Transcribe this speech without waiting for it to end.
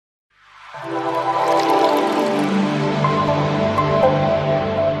I'm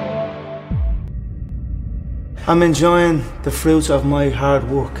enjoying the fruits of my hard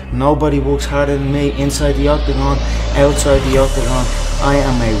work. Nobody works harder than me inside the octagon, outside the octagon. I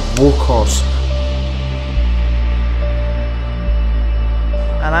am a workhorse.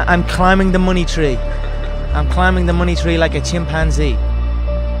 And I'm climbing the money tree. I'm climbing the money tree like a chimpanzee.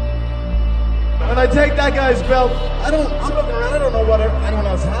 When I take that guy's belt, I'm looking around, I don't know what anyone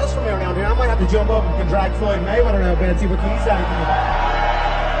else has for me around here. I might have to jump up and drag Floyd Mayweather out and see what he's at.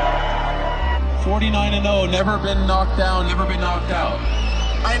 49-0, never been knocked down, never been knocked out.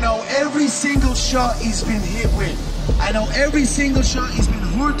 I know every single shot he's been hit with. I know every single shot he's been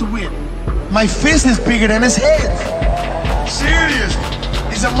hurt to win. My fist is bigger than his head. Serious.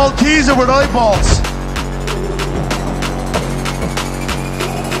 He's a Malteser with eyeballs.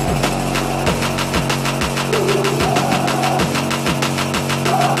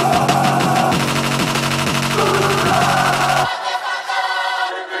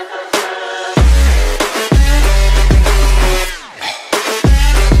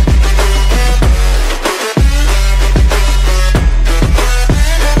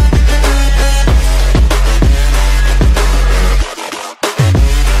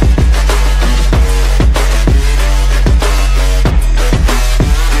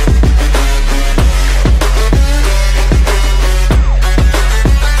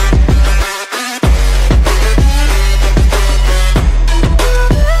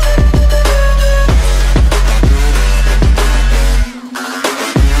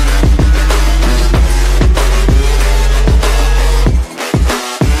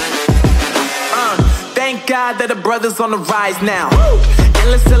 That the brothers on the rise now.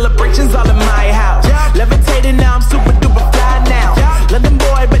 Endless celebrations all in my house. Levitating now, I'm super duper fly now. London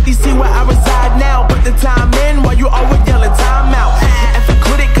boy, but they see where I reside now. Put the time in while you always yelling time out. And for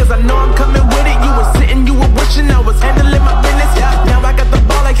quit it, cause I know I'm coming with it. You were sitting, you were wishing I was handling my business. Now I got the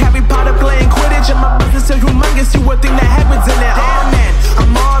ball like Harry Potter playing Quidditch. And my business so humongous, you would think that happens in it. Oh man,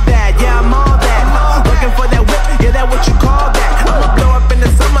 I'm all that, yeah, I'm all that. Looking for that whip, yeah, that what you call that. I'ma blow up in the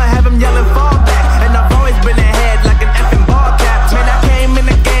summer, have them yelling fall back. And I've always been ahead like an effing ball cap. Man, I came in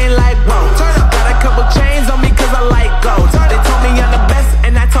the game like, whoa. Got a couple chains on me cause I like gold. They told me I'm the best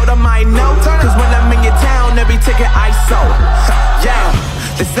and I told them I know. Cause when I'm in your town, every ticket I sold. Yeah,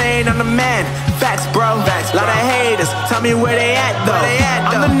 they saying I'm the man. Facts, bro. Lot of haters, tell me where they at though.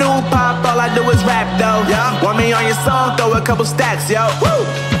 I'm the new pop, all I do is rap though. Want me on your song, throw a couple stacks, yo. Woo!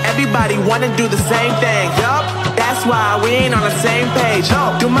 Everybody wanna do the same thing. That's why we ain't on the same page.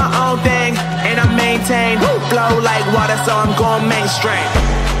 Do my own thing, and I maintain. Flow like water, so I'm going mainstream.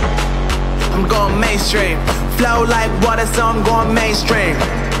 I'm going mainstream. Flow like water, so I'm going mainstream.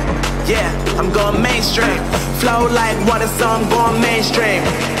 Yeah, I'm going mainstream. Flow like water, so I'm going mainstream.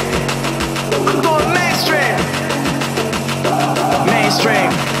 I'm going mainstream. Mainstream.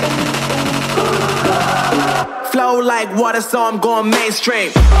 Flow like water, so I'm going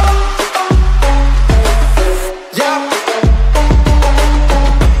mainstream. Yeah.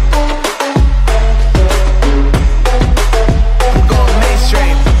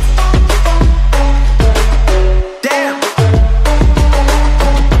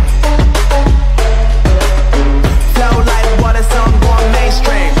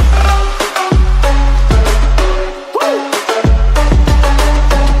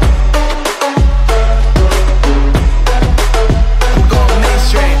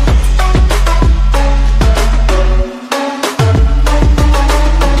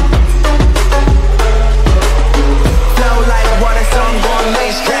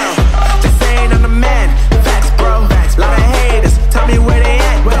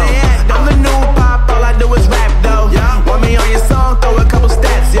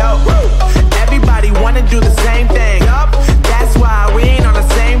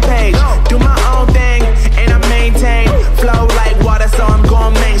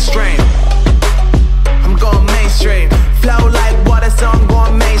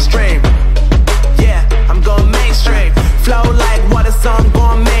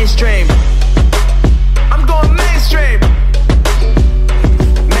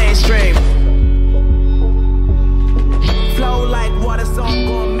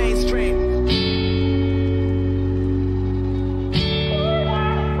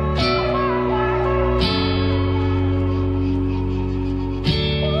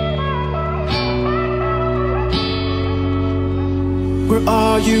 Where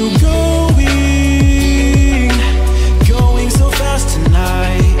are you going? Going so fast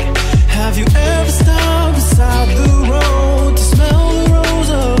tonight. Have you ever stopped beside the road to smell the rose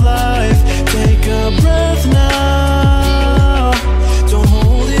of life? Take a breath now. Don't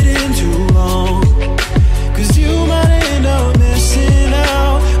hold it in too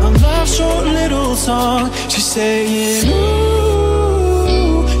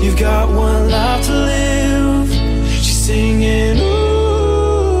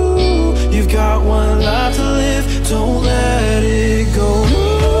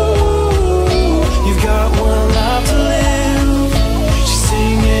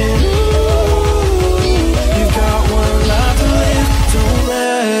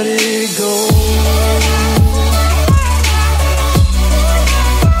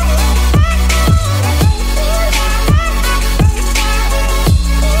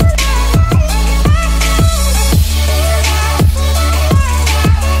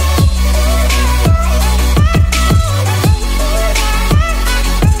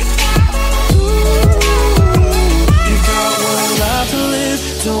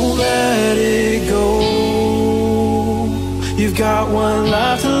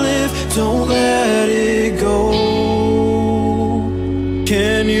live, don't let it go.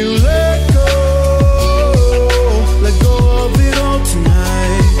 Can you let go of it all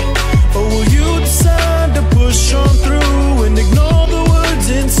tonight? Or will you decide to push on through and ignore the words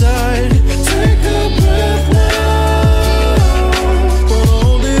inside? Take a breath now, don't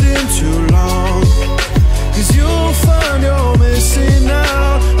hold it in too long, 'cause you'll find you're missing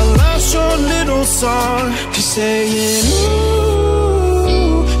out a last short little song. She's saying,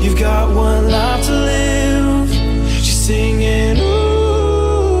 ooh, you've got one life to live. She's singing,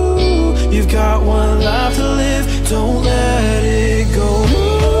 ooh, you've got one life to live, don't let it go.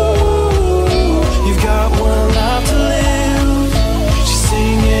 Ooh, you've got one life to live. She's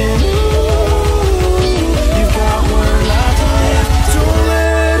singing, ooh, you've got one life to live, don't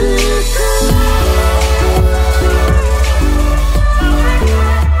let it go.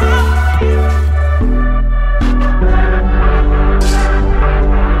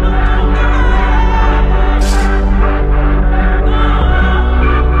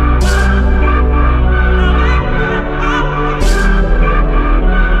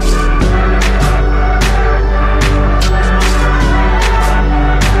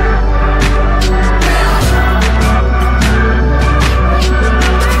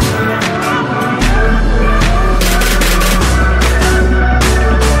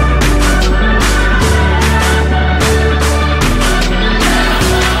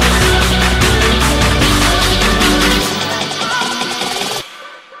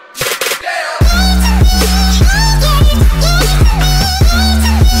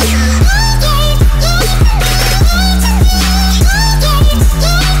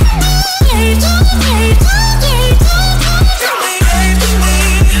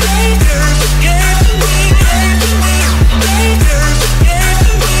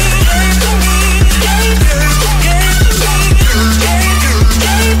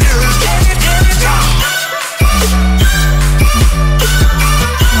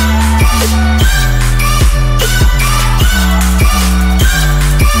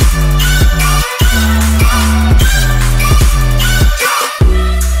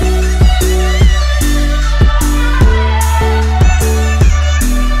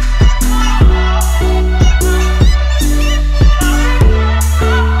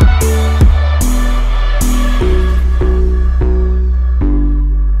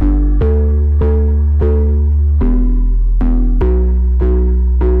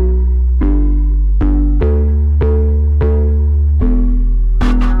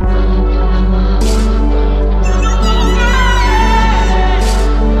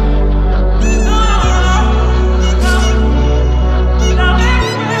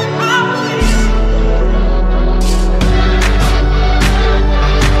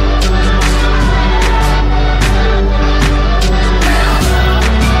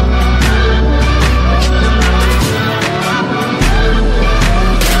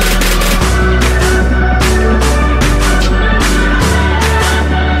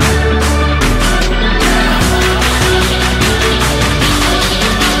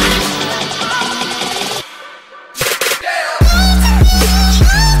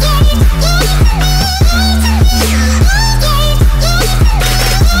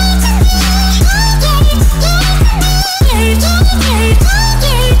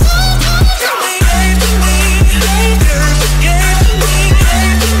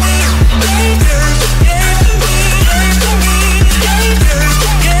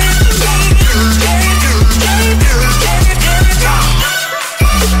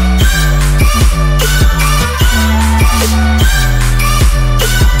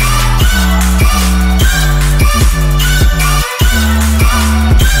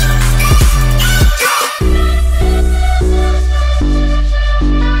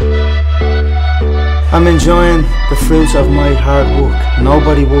 I'm enjoying the fruits of my hard work.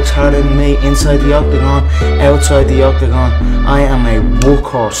 Nobody works harder than me inside the octagon, outside the octagon. I am a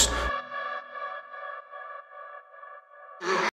workhorse.